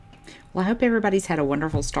Well, I hope everybody's had a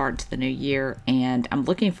wonderful start to the new year, and I'm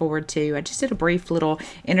looking forward to. I just did a brief little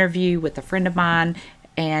interview with a friend of mine,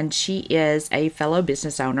 and she is a fellow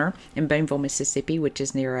business owner in Boonville, Mississippi, which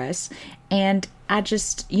is near us. And I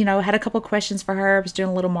just, had a couple of questions for her. I was doing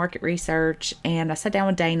a little market research, and I sat down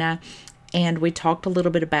with Dana. And we talked a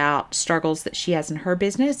little bit about struggles that she has in her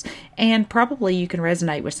business, and probably you can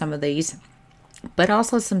resonate with some of these, but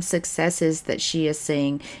also some successes that she is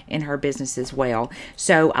seeing in her business as well.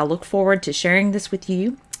 So I look forward to sharing this with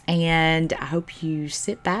you, and I hope you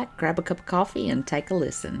sit back, grab a cup of coffee, and take a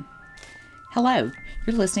listen. Hello,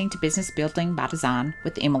 you're listening to Business Building by Design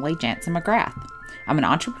with Emily Jansen McGrath. I'm an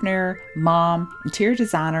entrepreneur, mom, interior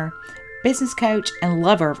designer, business coach, and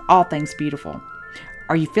lover of all things beautiful.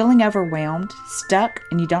 Are you feeling overwhelmed, stuck,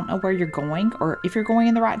 and you don't know where you're going or if you're going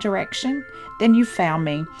in the right direction? Then you've found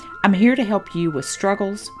me. I'm here to help you with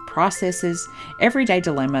struggles, processes, everyday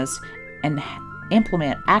dilemmas, and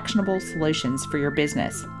implement actionable solutions for your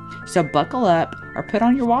business. So buckle up or put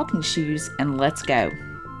on your walking shoes and let's go.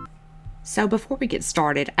 So before we get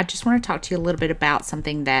started, I just want to talk to you a little bit about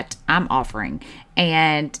something that I'm offering,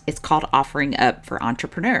 and it's called Offering Up for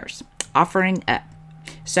Entrepreneurs. Offering Up.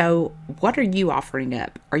 So, what are you offering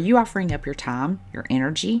up? Are you offering up your time, your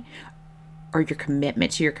energy, or your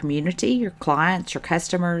commitment to your community, your clients, your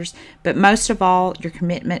customers, but most of all, your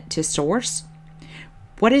commitment to source?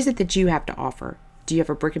 What is it that you have to offer? Do you have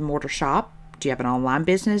a brick and mortar shop? Do you have an online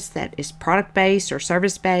business that is product based or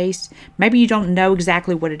service based? Maybe you don't know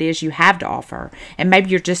exactly what it is you have to offer, and maybe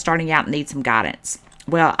you're just starting out and need some guidance.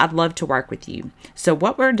 Well, I'd love to work with you. So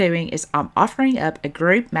what we're doing is I'm offering up a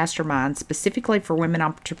group mastermind specifically for women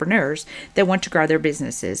entrepreneurs that want to grow their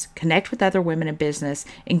businesses, connect with other women in business,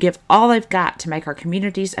 and give all they've got to make our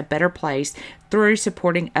communities a better place through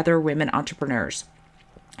supporting other women entrepreneurs.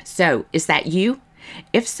 So, is that you?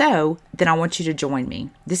 If so, then I want you to join me.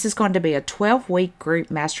 This is going to be a 12-week group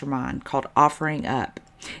mastermind called Offering Up.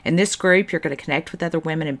 In this group, you're going to connect with other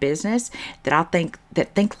women in business that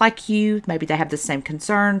think like you. Maybe they have the same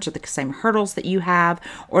concerns or the same hurdles that you have,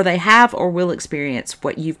 or they have or will experience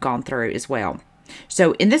what you've gone through as well.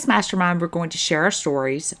 So in this mastermind, we're going to share our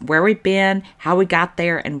stories, where we've been, how we got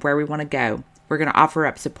there, and where we want to go. We're going to offer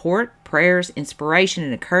up support, prayers, inspiration,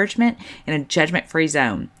 and encouragement in a judgment-free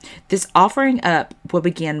zone. This offering up will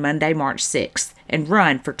begin Monday, March 6th and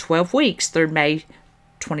run for 12 weeks through May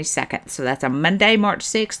 22nd. So that's a Monday, March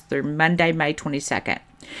 6th through Monday, May 22nd.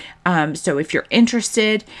 So if you're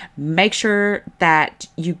interested, make sure that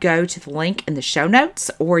you go to the link in the show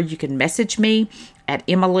notes, or you can message me at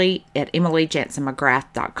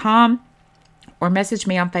emily@emilyjansenmcgrath.com, or message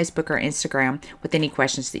me on Facebook or Instagram with any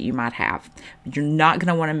questions that you might have. You're not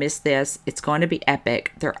going to want to miss this. It's going to be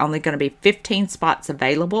epic. There are only going to be 15 spots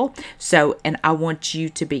available. And I want you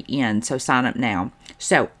to be in. So sign up now.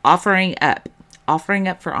 So Offering Up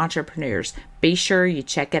for Entrepreneurs. Be sure you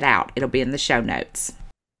check it out. It'll be in the show notes.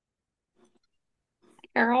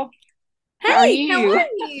 Carol, how are Hey, how you? are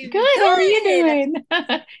you? Good. How are you doing?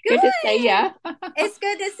 Good to see Good. you. It's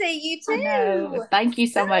good to see you I know. too. Thank you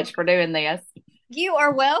So so much for doing this. you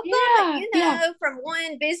are welcome. Yeah. Yeah. From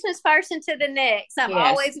one business person to the next, I'm Yes.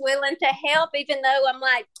 always willing to help, even though I'm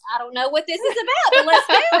like, I don't know what this is about, but let's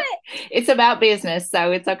do it. It's about business,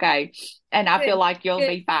 so it's okay. And I feel Good, like you'll good.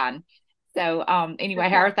 be fine. So, anyway,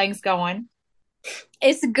 how are Okay. things going?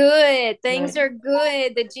 It's good. Things Good. are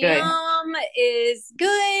good. The Good. gym is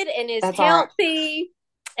good and is That's all right. healthy,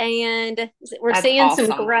 and we're That's seeing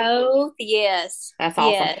some awesome. growth. Yes. That's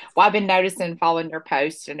awesome. Yes. Well, I've been noticing following your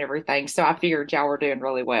posts and everything, so I figured y'all were doing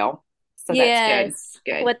really well. So that's good. Yes.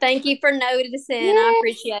 Good. Well, thank you for noticing. I Yes.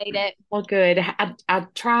 appreciate it. Well, good. I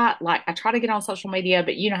try to get on social media,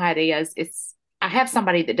 but you know how it is. I have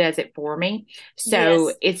somebody that does it for me. So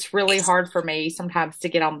Yes. it's really hard for me sometimes to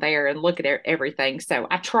get on there and look at everything. So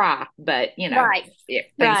I try, but Right. things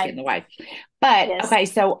get Right. in the way. But Yes. okay,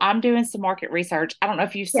 so I'm doing some market research. I don't know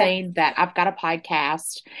if you've Yeah. seen that I've got a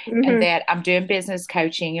podcast and Hmm. that I'm doing business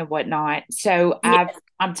coaching and whatnot. So Yes.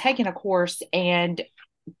 I'm taking a course, and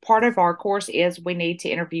part of our course is we need to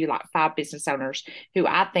interview like 5 business owners who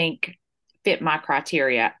I think fit my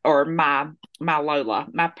criteria, or my Lola,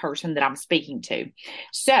 my person that I'm speaking to.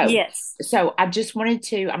 So Yes. so I just wanted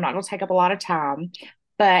to, I'm not going to take up a lot of time,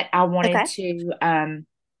 but I wanted Okay. to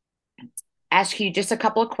ask you just a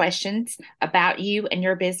couple of questions about you and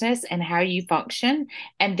your business and how you function,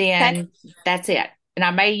 and Okay. then that's it. And I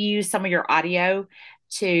may use some of your audio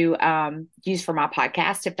to use for my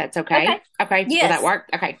podcast, if that's okay. Okay. Okay, will that Yes. work?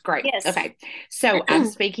 Okay, great. Yes. Okay, so I'm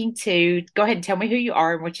speaking to, go ahead and tell me who you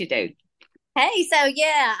are and what you do. Hey, so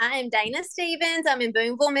yeah, I am Dana Stevens. I'm in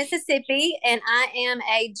Boonville, Mississippi, and I am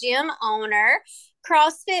a gym owner.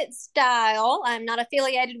 CrossFit style. I'm not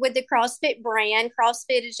affiliated with the CrossFit brand.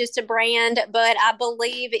 CrossFit is just a brand, but I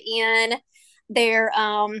believe in their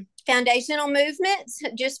foundational movements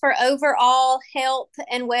just for overall health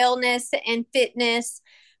and wellness and fitness.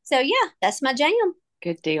 So, yeah, that's my jam.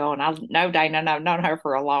 Good deal. And I know Dana, and I've known her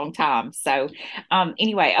for a long time. So,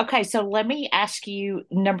 anyway, okay. So let me ask you,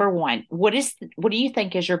 number one, what do you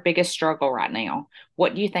think is your biggest struggle right now?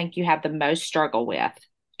 What do you think you have the most struggle with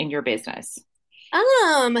in your business?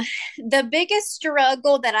 Um, the biggest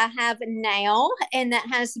struggle that I have now, and that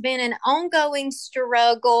has been an ongoing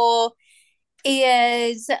struggle,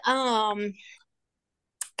 is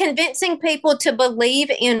convincing people to believe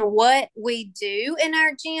in what we do in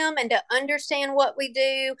our gym and to understand what we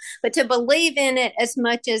do, but to believe in it as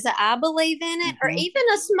much as I believe in it, or Hmm. even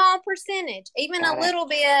a small percentage, even a Got it. little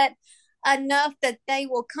bit, enough that they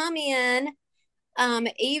will come in,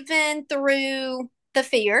 even through the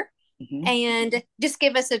fear, Hmm. and just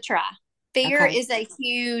give us a try. Fear Okay. is a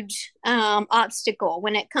huge obstacle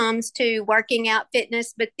when it comes to working out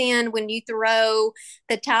fitness. But then when you throw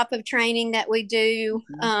the type of training that we do,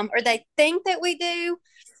 Hmm. or they think that we do,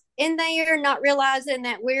 in there, not realizing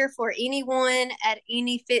that we're for anyone at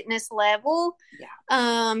any fitness level.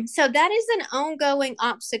 Yeah. So that is an ongoing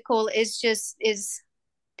obstacle. Is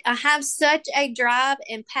I have such a drive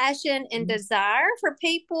and passion and Mhm. desire for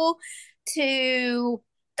people to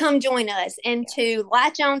come join us and Yes. to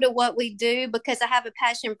latch on to what we do, because I have a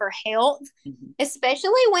passion for health, Hmm.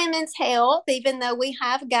 especially women's health, even though we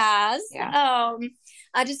have guys. Yeah.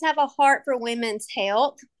 I just have a heart for women's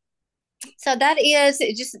health. So that is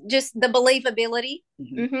just the believability,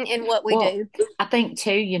 Hmm. in what we Well, do. I think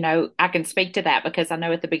too, I can speak to that because I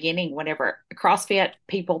know at the beginning, whenever CrossFit,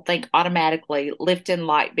 people think automatically lifting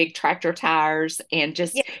like big tractor tires and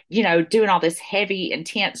Yeah, just, doing all this heavy,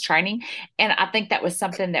 intense training. And I think that was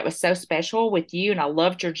something that was so special with you. And I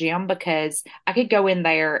loved your gym because I could go in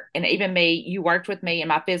there and even me, you worked with me in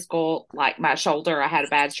my physical, like my shoulder, I had a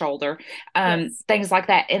bad shoulder, yes, things like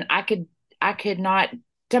that. And I could not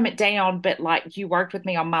dumb it down, but like you worked with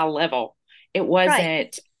me on my level. It right,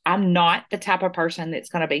 wasn't, I'm not the type of person that's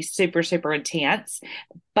going to be super, super intense,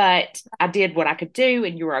 but I did what I could do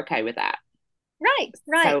and you were okay with that. right,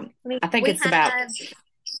 right. So I mean, I think we it's about, have,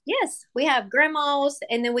 yes, we have grandmas,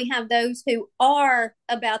 and then we have those who are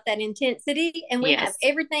about that intensity, and we have yes,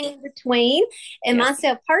 everything in between. And yes,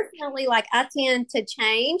 myself personally, like, I tend to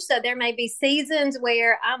change. So there may be seasons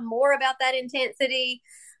where I'm more about that intensity,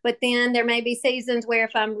 but then there may be seasons where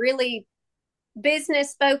if I'm really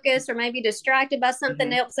business focused or maybe distracted by something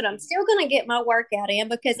hmm, else, that I'm still going to get my workout in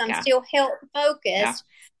because I'm yeah, still health yeah, focused.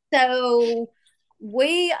 So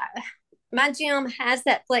we my gym has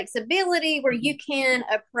that flexibility where hmm, you can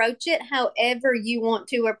approach it however you want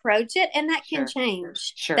to approach it, and that can sure,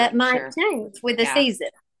 change. sure, That might sure, change with the yeah. season.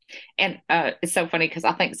 And it's so funny because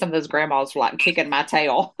I think some of those grandmas were like kicking my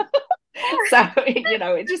tail. So,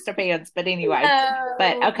 it just depends. But anyway,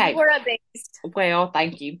 but No, you okay. were a beast. Well,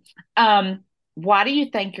 thank you. Why do you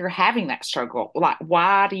think you're having that struggle? Like,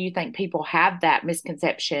 why do you think people have that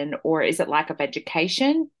misconception, or is it lack of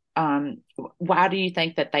education? Why do you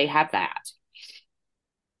think that they have that?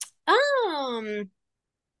 Um,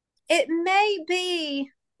 it may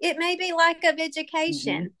be lack of Hmm.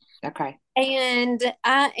 education. Okay. And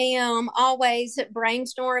I am always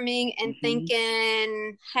brainstorming and Hmm.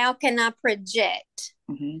 thinking, how can I project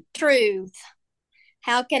Hmm. truth?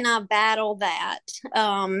 How can I battle that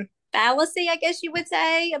fallacy, I guess you would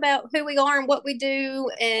say, about who we are and what we do?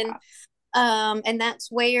 And that's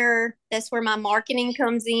where my marketing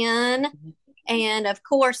comes in. And of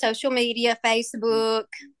course, social media, Facebook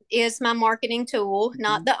is my marketing tool, Hmm.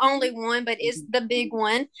 not the only one, but is Hmm. the big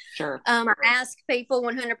one. Sure. I ask people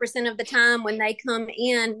 100% of the time when they come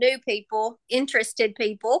in, new people, interested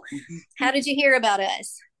people, Hmm. how did you hear about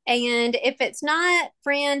us? And if it's not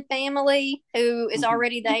friend, family who is Hmm.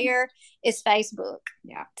 already there, it's Facebook.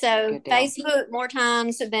 Yeah. So Good deal. Facebook more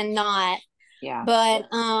times than not. Yeah. But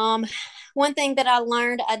one thing that I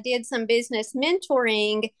learned, I did some business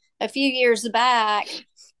mentoring a few years back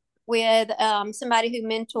with somebody who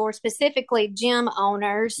mentors specifically gym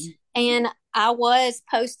owners. Mhm. And I was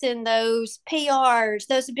posting those PRs,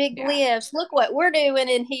 those big Yeah. lifts. Look what we're doing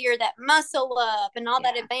in here, that muscle up and all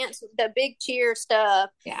that Yeah. advanced, the big cheer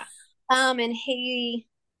stuff. Yeah. And he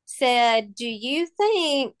said, do you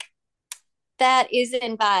think that is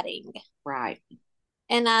inviting? Right.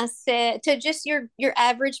 And I said, to just your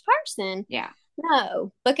average person, Yeah.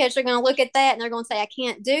 no, because they're going to look at that and they're going to say, I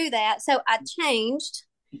can't do that. So I changed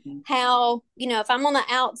Hmm. how, if I'm on the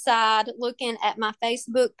outside looking at my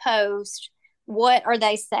Facebook post, what are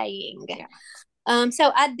they saying? Yeah.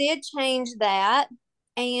 So I did change that,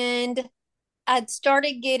 and I'd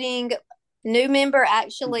started getting new member Mm-hmm.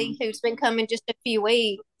 actually who's been coming just a few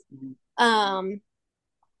weeks. Mm-hmm. Um,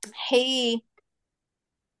 he,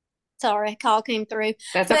 sorry, a call came through,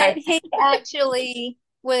 That's but okay. he actually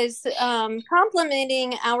was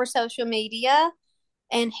complimenting our social media,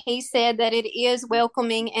 and he said that it is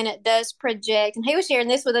welcoming and it does project. And he was sharing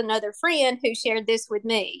this with another friend who shared this with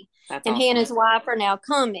me, That's and he and awesome. his wife are now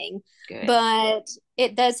coming. Good. But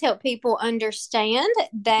it does help people understand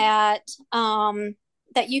Mm-hmm.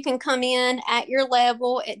 that you can come in at your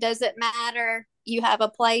level. It doesn't matter. You have a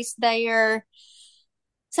place there.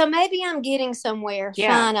 So maybe I'm getting somewhere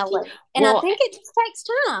Yeah. finally. And I Well, think it just takes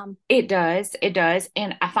time. it does. It does.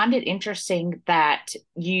 And I find it interesting that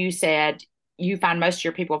you said you find most of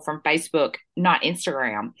your people from Facebook, not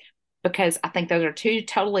Instagram, because I think those are two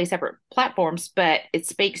totally separate platforms, but it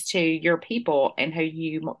speaks to your people and who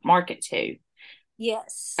you market to.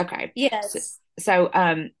 Yes. Okay. So,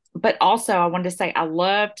 Yes. but also I wanted to say I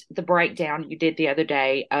loved the breakdown you did the other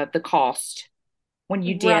day of the cost when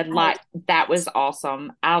you did, Right. like, that was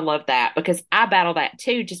awesome. I love that because I battle that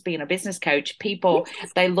too, just being a business coach. People,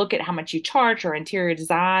 Yes. they look at how much you charge or interior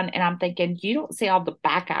design, and I'm thinking, you don't see all the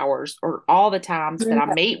back hours or all the times that I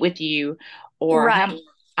No. meet with you, or how Right.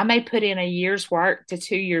 I may put in a year's work to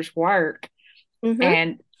 2 years work, Mm-hmm.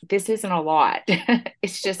 and this isn't a lot.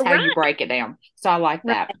 It's just how you Right. break it down. So I like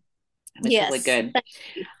Right. that. It's really Yes. good. Thank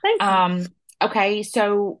you. Thank you. Um, okay,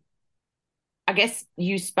 so I guess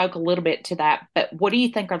you spoke a little bit to that, but what do you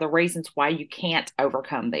think are the reasons why you can't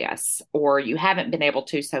overcome this or you haven't been able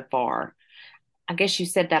to so far? I guess you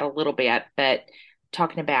said that a little bit, but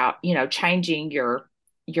talking about, changing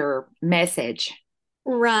your message.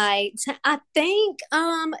 Right. I think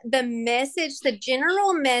the message, the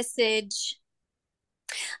general message,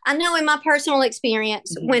 I know in my personal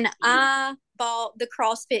experience, Hmm. when I bought the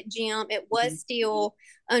CrossFit gym, it Hmm. was still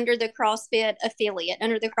under the CrossFit affiliate,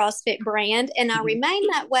 under the CrossFit brand, and I Hmm. remained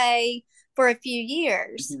that way for a few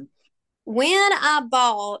years. Hmm. When I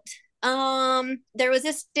bought, there was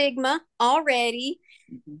a stigma already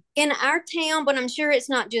Hmm. in our town, but I'm sure it's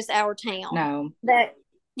not just our town. No. That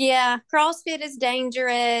yeah, CrossFit is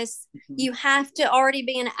dangerous. Hmm. You have to already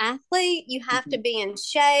be an athlete. You have Hmm. to be in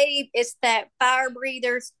shape. It's that fire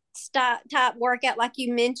breathers type workout, like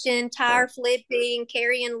you mentioned, tire Sure. flipping,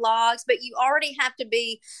 carrying logs. But you already have to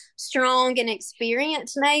be strong and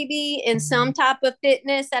experienced, maybe in some type of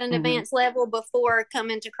fitness at an Hmm. advanced level before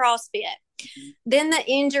coming to CrossFit. Hmm. Then the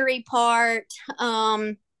injury part.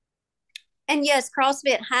 And yes,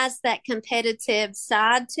 CrossFit has that competitive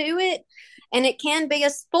side to it, and it can be a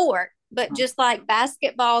sport. But just like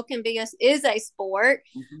basketball is a sport,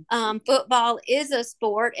 Hmm. football is a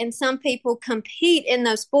sport, and some people compete in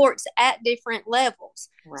those sports at different levels.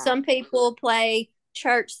 Right. Some people play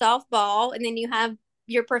church softball, and then you have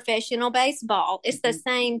your professional baseball. It's the Hmm.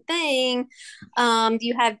 same thing.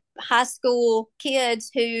 You have high school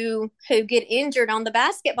kids who get injured on the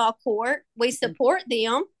basketball court. We Hmm. support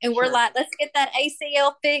them, and we're Sure. like, let's get that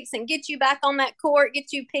ACL fixed and get you back on that court,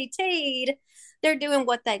 get you PT'd. They're doing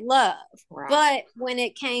what they love. Right. But when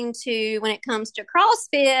it comes to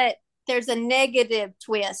CrossFit, there's a negative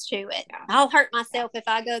twist to it. Yeah. I'll hurt Yeah. myself if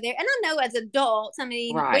I go there. And I know as adults, I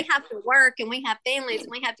mean, we Right. have to work and we have families and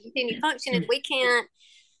we have to continue functioning. We can't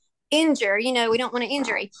injure, we don't want to Right.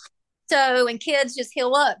 injury. So, and kids just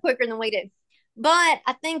heal up quicker than we do. But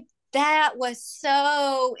I think that was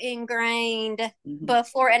so ingrained Hmm.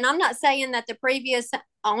 before. And I'm not saying that the previous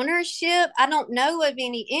ownership, I don't know of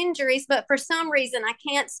any injuries, but for some reason, I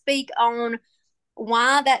can't speak on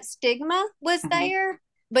why that stigma was Hmm. there,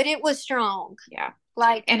 but it was strong. Yeah.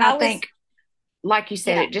 Like And I I was, think, like you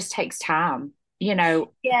said, yeah, it just takes time. You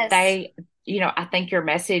know, yes, they, I think your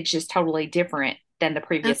message is totally different than the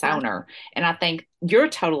previous uh-huh, owner. And I think you're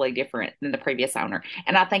totally different than the previous owner.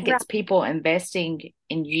 And I think right, it's people investing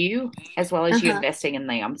in you as well as you uh-huh. investing in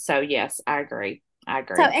them. So, yes, I agree. I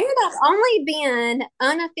So, agree. and I've only been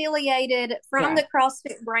unaffiliated from Yeah. the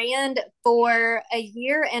CrossFit brand for a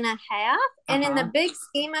year and a half. And in the Uh-huh. big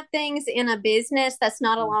scheme of things in a business, that's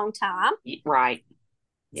not a Mhm. long time. Right.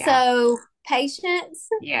 Yeah. So, patience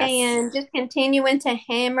Yes. and just continuing to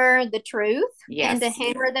hammer the truth and to Yes.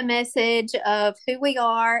 hammer the message of who we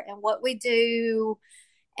are and what we do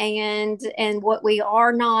and what we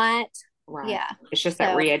are not. Right. Yeah. It's just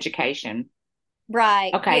that So, re-education.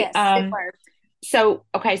 right. Okay. Yes, it works. So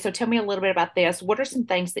tell me a little bit about this. What are some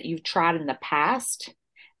things that you've tried in the past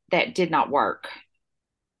that did not work?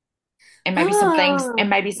 Oh, And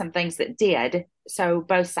maybe some things that did. So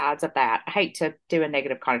both sides of that. I hate to do a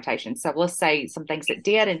negative connotation. So let's say some things that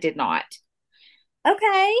did and did not.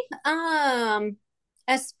 Okay.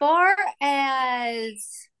 As far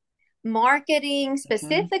as marketing Hmm.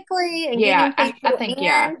 specifically and Yeah, getting I people think,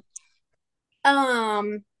 yeah. in,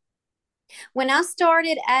 um, when I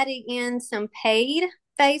started adding in some paid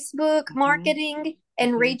Facebook Hmm. marketing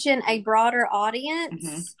and Hmm. reaching a broader Hmm.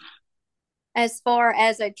 audience, as far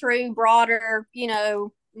as a true broader,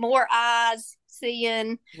 more eyes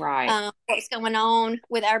seeing Right. what's going on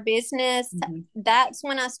with our business, Hmm. that's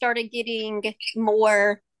when I started getting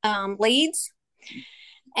more leads.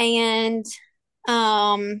 And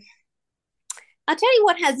um, I'll tell you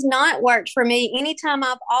what has not worked for me anytime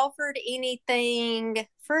I've offered anything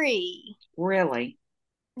free. Really?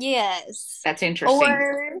 Yes. That's interesting.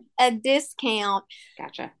 Or a discount.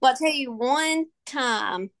 Gotcha. Well, I'll tell you one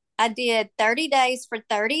time I did 30 days for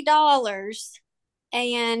 $30.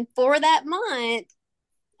 And for that month,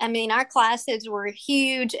 I mean, our classes were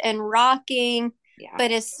huge and rocking. Yeah.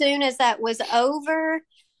 But as soon as that was over,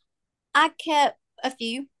 I kept a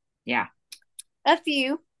few, Yeah. a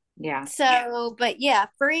few. Yeah. So, but yeah,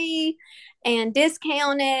 free and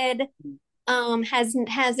discounted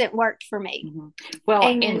hasn't worked for me. Hmm. Well,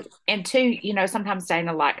 And and two, sometimes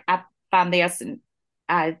Dana, like I find this, and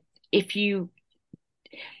I if you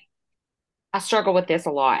I struggle with this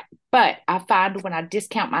a lot, but I find when I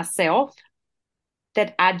discount myself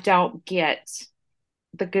that I don't get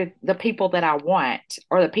the people that I want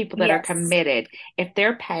or the people that are yes, committed. If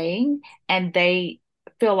they're paying and they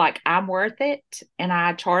feel like I'm worth it and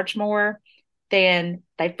I charge more, then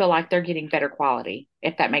they feel like they're getting better quality,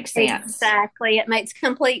 if that makes sense. exactly. It makes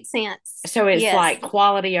complete sense. So it's Yes. like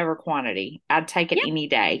quality over quantity. I'd take it Yep. any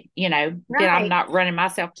day. Then I'm Right. not running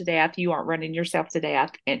myself to death. You aren't running yourself to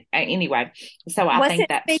death. And anyway, so I What's think it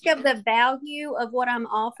that's speak of the value of what I'm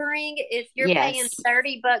offering? If you're paying yes,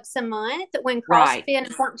 $30 a month, when CrossFit right,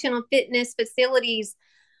 and functional fitness facilities,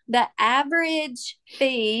 the average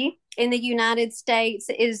fee in the United States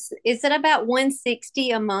is at about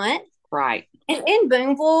 160 a month. right. And in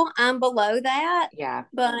Boonville, I'm below that, Yeah,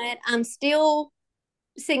 but I'm still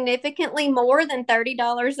significantly more than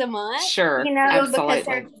 $30 a month, sure. because Absolutely.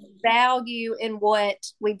 there's value in what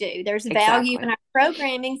we do. There's value in Exactly. our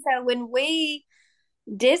programming. So when we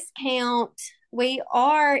discount, we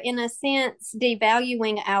are in a sense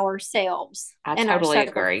devaluing ourselves I and our totally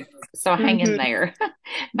service. agree. So hang in Mm-hmm. there.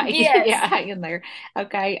 Yes. Yeah, hang in there.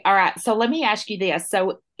 Okay. All right. So let me ask you this.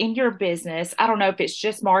 So in your business, I don't know if it's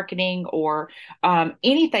just marketing or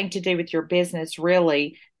anything to do with your business,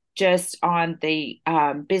 really, just on the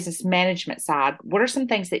business management side, what are some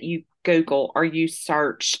things that you Google or you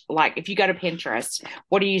search? Like if you go to Pinterest,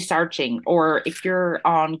 what are you searching? Or if you're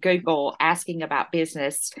on Google asking about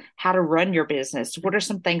business, how to run your business, what are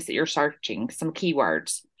some things that you're searching? Some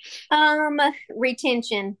keywords. Um,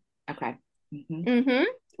 Retention. Okay. Hmm. Mm-hmm. All right.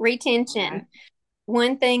 Retention.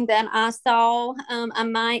 One thing that I saw, I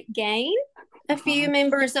might gain a few Uh-huh.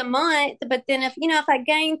 members a month, but then if I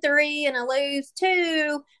gain three and I lose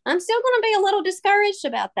two, I'm still going to be a little discouraged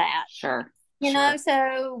about that. Sure. Sure.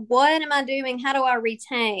 So what am I doing? How do I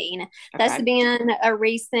retain? That's Okay. been a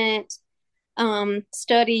recent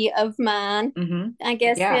study of mine. Hmm. I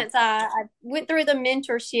guess Yeah. since I went through the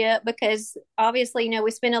mentorship, because obviously,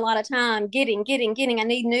 we spend a lot of time getting. I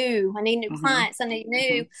need new Hmm. clients. I need Hmm.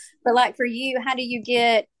 new. But like for you, how do you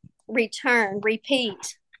get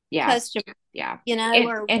repeat Yeah. customer? Yeah.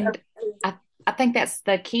 Or, And I I think that's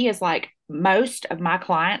the key is like most of my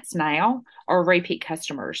clients now are repeat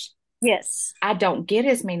customers. yes, I don't get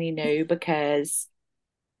as many new because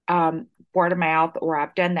word of mouth or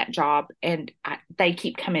I've done that job and they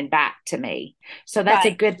keep coming back to me. So that's a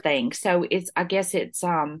right, good thing. So I guess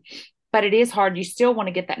but it is hard. You still want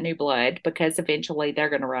to get that new blood because eventually they're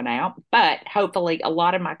going to run out. But hopefully, a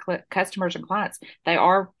lot of my customers and clients, they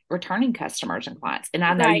are returning customers and clients. And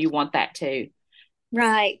I know right, you want that too.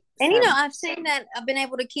 right. And So, I've seen that. I've been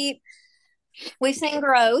able to keep. We've seen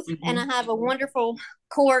growth, and I mhm. have a wonderful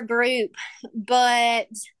core group. But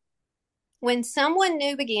when someone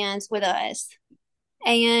new begins with us,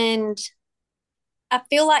 and I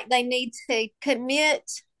feel like they need to commit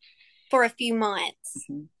for a few months,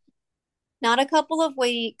 Mhm. not a couple of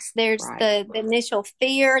weeks. There's Right. the initial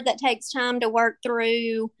fear that takes time to work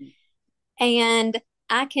through. And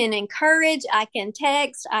I can encourage, I can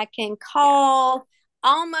text, I can Yeah. call,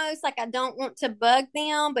 almost like I don't want to bug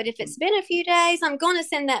them. But if Mhm. it's been a few days, I'm going to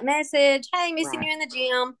send that message. Hey, missing Right. you in the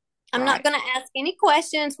gym. I'm not Right. going to ask any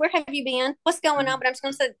questions. Where have you been? What's going on? Mhm. But I'm just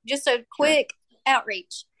going to say just a Sure. quick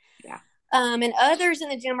outreach. Yeah. And others in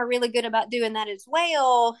the gym are really good about doing that as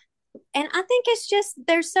well. And I think it's just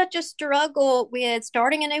there's such a struggle with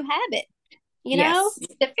starting a new habit. You know, Yes.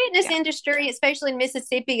 the fitness Yeah. industry, especially in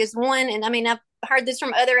Mississippi, is one, and I mean, I've heard this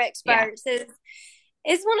from other Yeah. experts,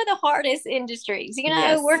 is one of the hardest industries. You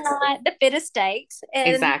know, we're Yes. not the fittest state, and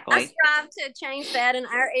I Exactly. strive to change that in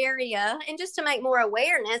our area and just to make more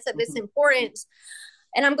awareness of its Hmm. importance.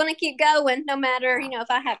 And I'm going to keep going no matter, Yeah.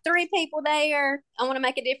 if I have three people there, I want to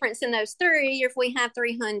make a difference in those three, or if we have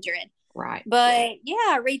 300. Right. But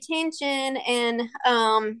yeah, retention and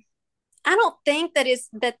I don't think that is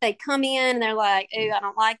that they come in and they're like, "Oh, I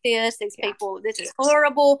don't like this. These Yeah. people, this is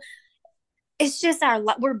horrible." It's just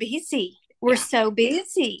we're busy. We're Yeah. so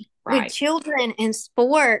busy with Right. children and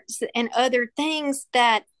sports and other things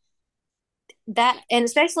that and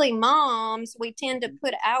especially moms, we tend to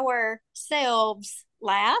put ourselves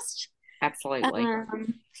last. Absolutely.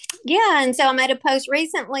 Um, yeah, and so I made a post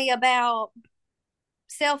recently about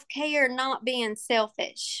self-care not being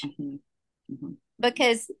selfish Hmm. Hmm.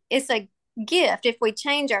 because it's a gift if we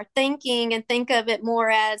change our thinking and think of it more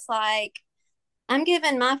as like I'm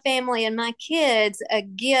giving my family and my kids a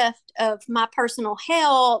gift of my personal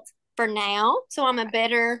health for now. So I'm a Right.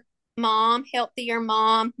 better mom, healthier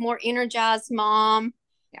mom, more energized mom,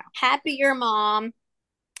 Yeah. happier mom.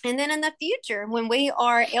 And then in the future, when we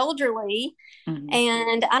are elderly, Hmm.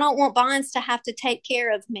 and I don't want Bonds to have to take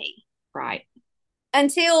care of me Right.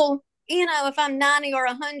 until, if I'm 90 or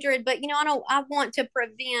 100, but, I want to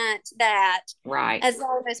prevent that Right. as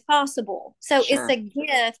long as possible. So it's a Sure.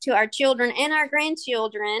 gift to our children and our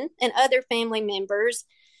grandchildren and other family members.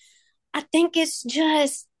 I think it's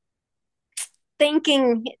just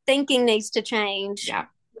thinking needs to change. Yeah.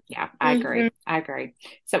 Yeah. I Mm-hmm. agree. I agree.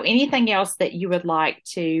 So anything else that you would like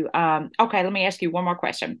to, okay, let me ask you one more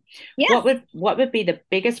question. Yeah. What would be the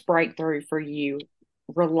biggest breakthrough for you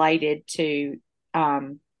related to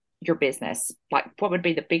your business? Like what would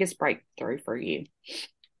be the biggest breakthrough for you?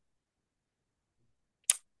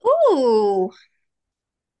 Ooh.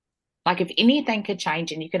 Like if anything could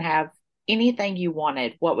change and you could have anything you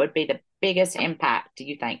wanted, what would be the biggest impact, do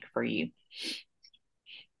you think, for you?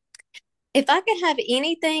 If I could have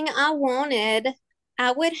anything I wanted,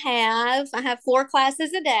 I have 4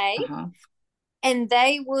 classes a day, Uh-huh. and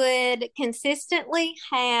they would consistently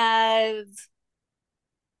have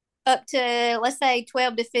up to, let's say,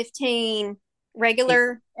 12 to 15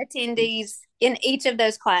 regular People. attendees in each of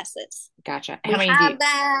those classes. Gotcha. How We many do you? have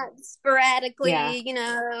that Yeah. sporadically, in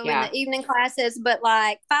Yeah. the evening classes, but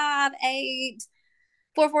like 5, 8,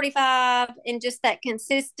 4:45, and just that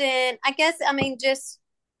consistent. I guess I mean just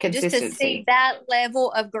to see Consistency. that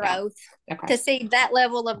level of Yeah. growth, Okay. to see that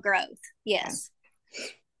level of growth. Okay. Yes.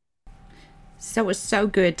 So it's so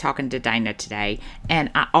good talking to Dana today.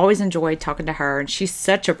 And I always enjoy talking to her. And she's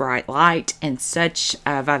such a bright light and such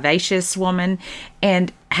a vivacious woman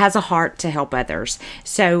and has a heart to help others.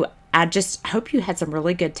 So I just hope you had some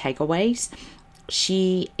really good takeaways.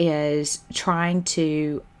 She is trying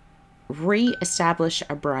to re-establish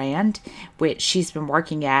a brand which she's been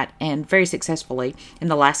working at and very successfully in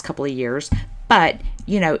the last couple of years, but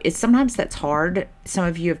it's sometimes that's hard. Some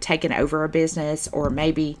of you have taken over a business, or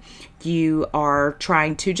maybe you are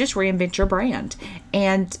trying to just reinvent your brand,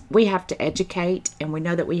 and we have to educate, and we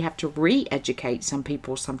know that we have to re-educate some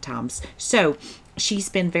people sometimes. So she's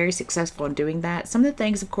been very successful in doing that. Some of the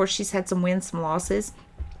things, of course, she's had some wins, some losses,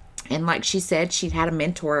 and like she said, she'd had a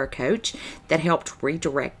mentor or a coach that helped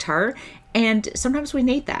redirect her. And sometimes we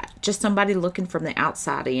need that, just somebody looking from the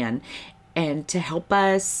outside in and to help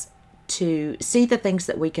us to see the things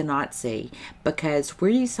that we cannot see, because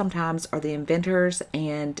we sometimes are the inventors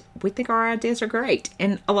and we think our ideas are great.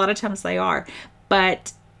 And a lot of times they are.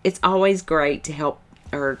 But it's always great to help,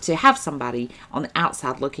 or to have somebody on the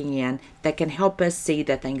outside looking in that can help us see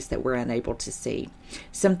the things that we're unable to see.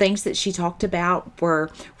 Some things that she talked about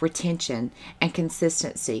were retention and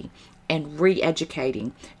consistency and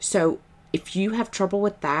re-educating. So if you have trouble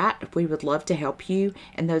with that, we would love to help you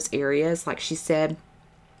in those areas. Like she said,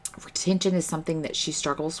 retention is something that she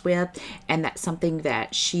struggles with, and that's something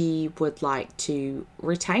that she would like to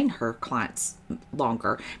retain her clients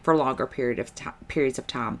longer, for a longer periods of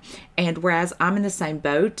time. And whereas I'm in the same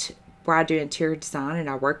boat where I do interior design and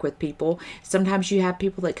I work with people, sometimes you have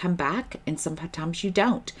people that come back and sometimes you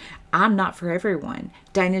don't. I'm not for everyone.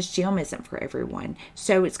 Dana's Gym isn't for everyone.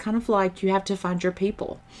 So it's kind of like you have to find your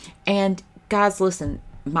people. And guys, listen,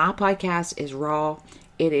 my podcast is raw.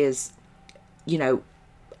 It is, you know,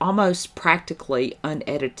 almost practically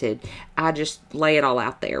unedited. I just lay it all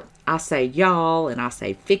out there. I say y'all and I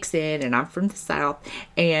say fix it, and I'm from the South,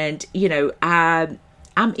 and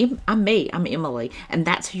I'm me. I'm Emily, and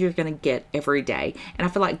that's who you're going to get every day. And I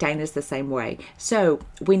feel like Dana's the same way. So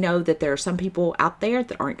we know that there are some people out there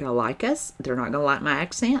that aren't going to like us. They're not going to like my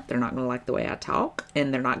accent. They're not going to like the way I talk,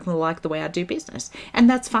 and they're not going to like the way I do business. And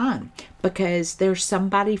that's fine because there's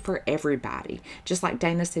somebody for everybody. Just like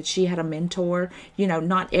Dana said, she had a mentor.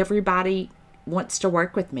 Not everybody wants to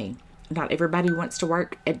work with me. Not everybody wants to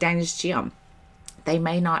work at Dana's gym. They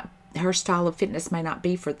may not, her style of fitness may not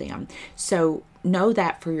be for them. So know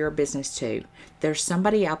that for your business too. There's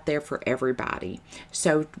somebody out there for everybody.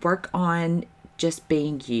 So work on just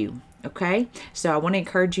being you. Okay. So I want to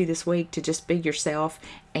encourage you this week to just be yourself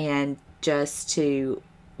and just to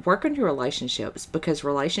work on your relationships, because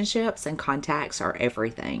relationships and contacts are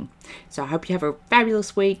everything. So I hope you have a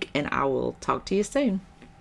fabulous week, and I will talk to you soon.